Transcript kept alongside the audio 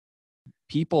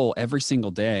people every single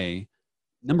day,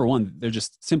 number one, they're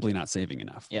just simply not saving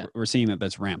enough. Yeah. We're seeing that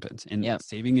that's rampant. And Yeah.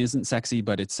 saving isn't sexy,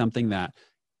 but it's something that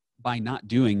by not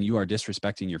doing, you are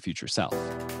disrespecting your future self.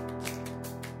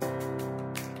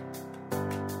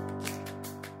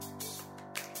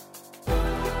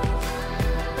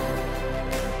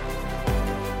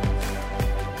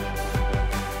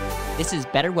 This is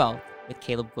Better Wealth with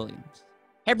Caleb Williams.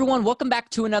 Hey everyone, welcome back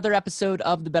to another episode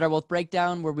of the Better Wealth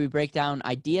Breakdown, where we break down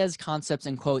ideas, concepts,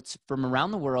 and quotes from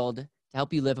around the world to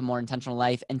help you live a more intentional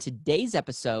life. And today's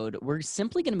episode, we're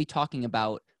simply going to be talking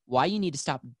about why you need to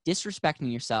stop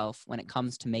disrespecting yourself when it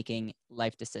comes to making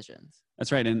life decisions.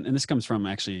 That's right. And this comes from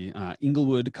actually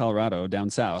Inglewood, Colorado, down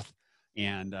south.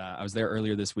 And I was there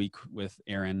earlier this week with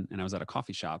Aaron, and I was at a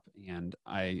coffee shop, and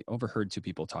I overheard two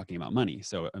people talking about money.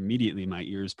 So immediately my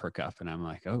ears perk up, and I'm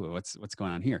like, oh, what's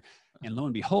going on here? And lo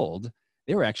and behold,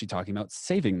 they were actually talking about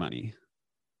saving money.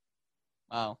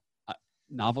 Wow.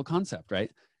 Novel concept,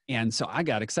 right? And so I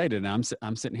got excited, and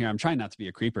I'm sitting here. I'm trying not to be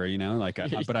a creeper,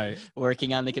 but I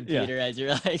working on the computer as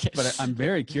you're like. But I'm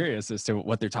very curious as to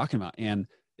what they're talking about. And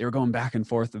they were going back and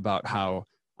forth about how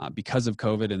because of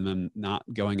COVID and them not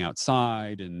going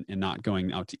outside and not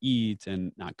going out to eat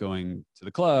and not going to the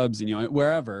clubs and,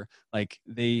 wherever, like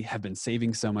they have been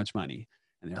saving so much money.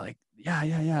 And they're like,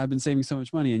 yeah, I've been saving so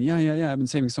much money. And yeah, I've been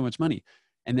saving so much money.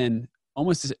 And then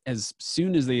almost as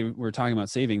soon as they were talking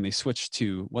about saving, they switched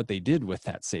to what they did with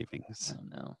that savings. Oh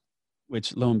no.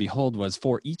 Which lo and behold was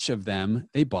for each of them,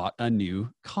 they bought a new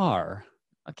car.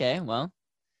 Okay, well,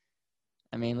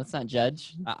 I mean, let's not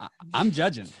judge. I'm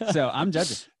judging. So I'm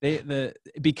judging.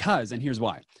 Because, and here's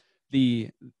why.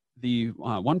 The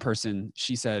one person,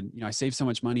 she said, I saved so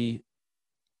much money,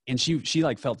 and she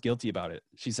like felt guilty about it.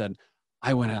 She said,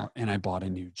 I went out and I bought a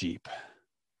new Jeep.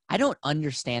 I don't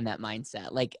understand that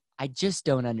mindset. Like, I just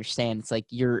don't understand. It's like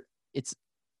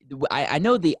I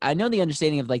know the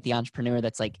understanding of like the entrepreneur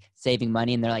that's like saving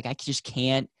money, and they're like, I just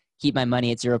can't keep my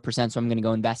money at 0%, so I'm going to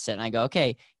go invest it. And I go,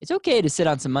 okay, it's okay to sit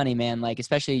on some money, man. Like,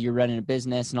 especially you're running a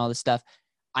business and all this stuff.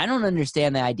 I don't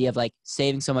understand the idea of like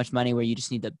saving so much money where you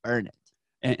just need to burn it.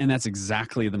 And that's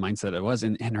exactly the mindset it was.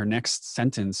 And her next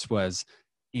sentence was,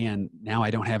 and now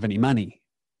I don't have any money,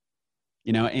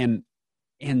 and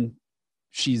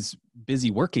she's busy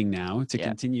working now to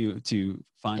continue to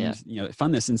fund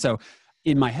this. And so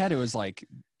in my head, it was like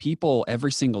people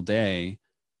every single day,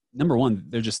 number one,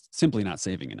 they're just simply not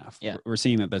saving enough. Yeah. We're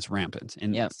seeing that that's rampant.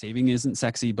 And saving isn't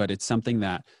sexy, but it's something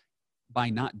that by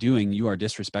not doing, you are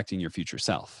disrespecting your future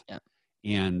self. Yeah.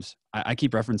 And I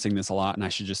keep referencing this a lot, and I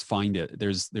should just find it.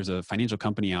 There's a financial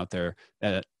company out there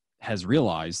that has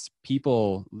realized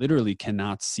people literally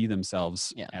cannot see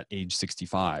themselves at age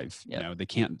 65. Yeah. They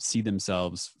can't see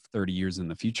themselves 30 years in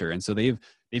the future. And so they've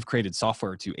created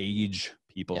software to age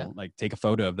people, like take a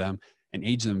photo of them and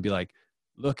age them and be like,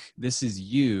 look, this is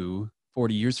you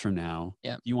 40 years from now.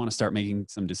 Yeah. You want to start making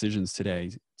some decisions today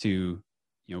to,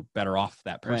 better off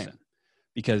that person. Right.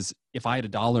 Because if I had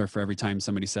 $1 for every time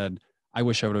somebody said, I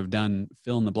wish I would have done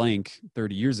fill in the blank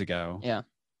 30 years ago,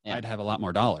 I'd have a lot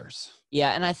more dollars.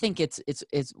 Yeah. And I think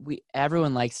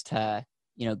everyone likes to,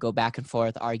 go back and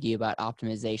forth, argue about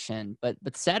optimization, but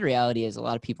the sad reality is a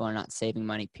lot of people are not saving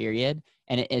money, period.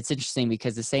 And it's interesting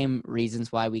because the same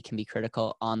reasons why we can be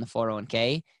critical on the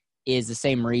 401k is the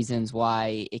same reasons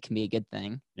why it can be a good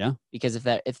thing. Yeah. Because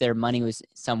if their money was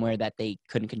somewhere that they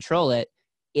couldn't control it,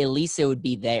 at least it would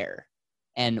be there.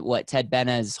 And what Ted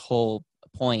Bena's whole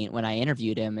point when I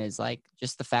interviewed him is like,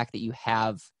 just the fact that you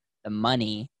have the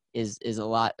money is a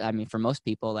lot. I mean, for most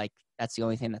people, like that's the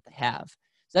only thing that they have.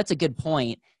 So that's a good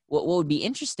point. What would be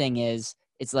interesting is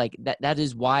it's like that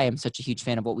is why I'm such a huge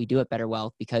fan of what we do at Better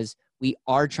Wealth, because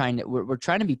we're trying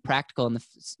to be practical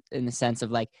in the sense of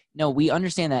like, no, we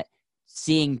understand that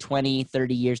seeing 20,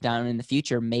 30 years down in the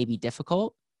future may be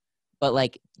difficult, but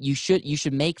like you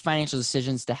should make financial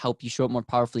decisions to help you show up more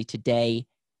powerfully today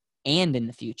and in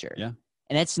the future. Yeah.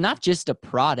 And it's not just a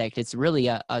product. It's really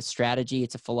a strategy.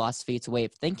 It's a philosophy. It's a way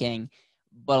of thinking.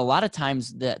 But a lot of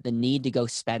times the need to go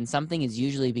spend something is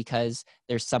usually because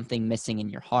there's something missing in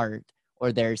your heart,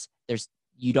 or there's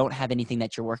you don't have anything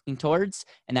that you're working towards.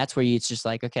 And that's where it's just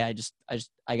like, okay,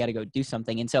 I got to go do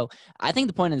something. And so I think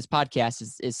the point of this podcast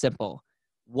is simple.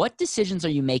 What decisions are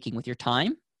you making with your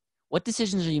time? What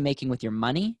decisions are you making with your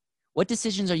money? What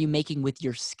decisions are you making with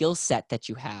your skill set that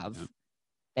you have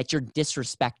that you're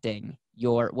disrespecting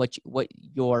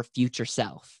your future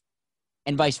self?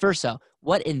 And vice versa.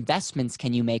 What investments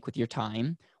can you make with your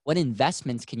time? What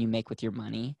investments can you make with your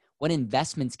money? What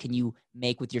investments can you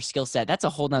make with your skill set? That's a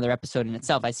whole nother episode in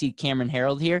itself. I see Cameron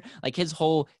Harold here. Like, his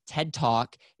whole TED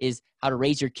talk is how to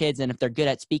raise your kids, and if they're good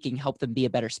at speaking, help them be a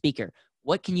better speaker.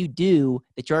 What can you do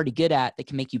that you're already good at that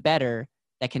can make you better,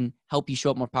 that can help you show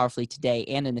up more powerfully today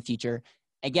and in the future?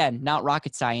 Again, not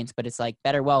rocket science, but it's like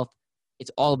Better Wealth.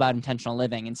 It's all about intentional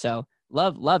living. And so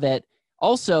love it.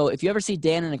 Also, if you ever see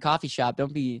Dan in a coffee shop,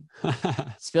 don't be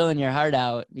spilling your heart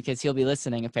out, because he'll be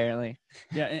listening apparently.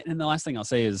 Yeah. And the last thing I'll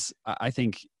say is, I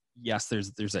think, yes,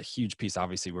 there's a huge piece,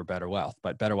 obviously, we're Better Wealth,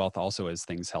 but Better Wealth also is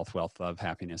things: health, wealth, love,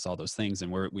 happiness, all those things.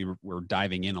 And we're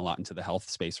diving in a lot into the health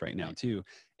space right now too.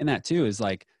 And that too is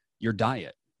like your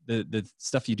diet. The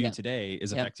stuff you do today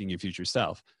is affecting your future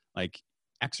self. Like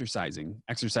exercising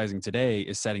today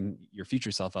is setting your future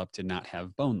self up to not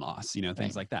have bone loss,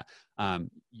 things like that.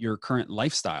 Your current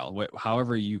lifestyle,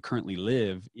 however you currently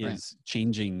live, is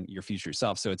changing your future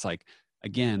self. So it's like,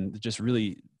 again, just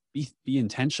really be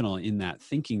intentional in that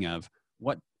thinking of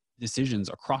what decisions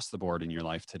across the board in your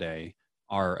life today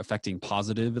are affecting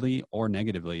positively or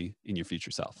negatively in your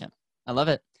future self. Yeah, I love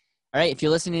it. All right. If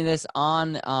you're listening to this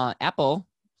on Apple,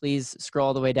 please scroll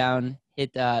all the way down,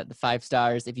 hit the 5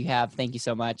 stars. If you have, thank you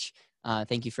so much.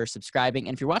 Thank you for subscribing.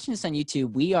 And if you're watching this on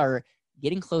YouTube, we are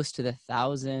getting close to the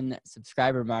 1,000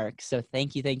 subscriber mark. So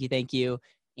thank you.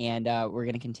 And we're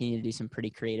going to continue to do some pretty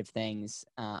creative things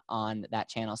on that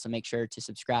channel. So make sure to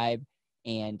subscribe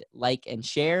and like and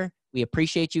share. We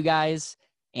appreciate you guys,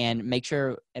 and make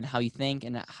sure, and how you think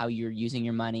and how you're using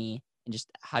your money and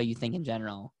just how you think in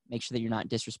general. Make sure that you're not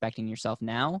disrespecting yourself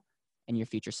now and your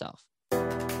future self.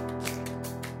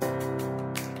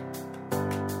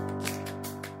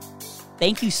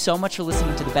 Thank you so much for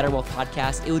listening to the Better Wealth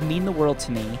Podcast. It would mean the world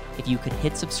to me if you could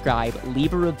hit subscribe,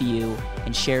 leave a review,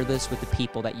 and share this with the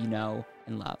people that you know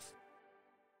and love.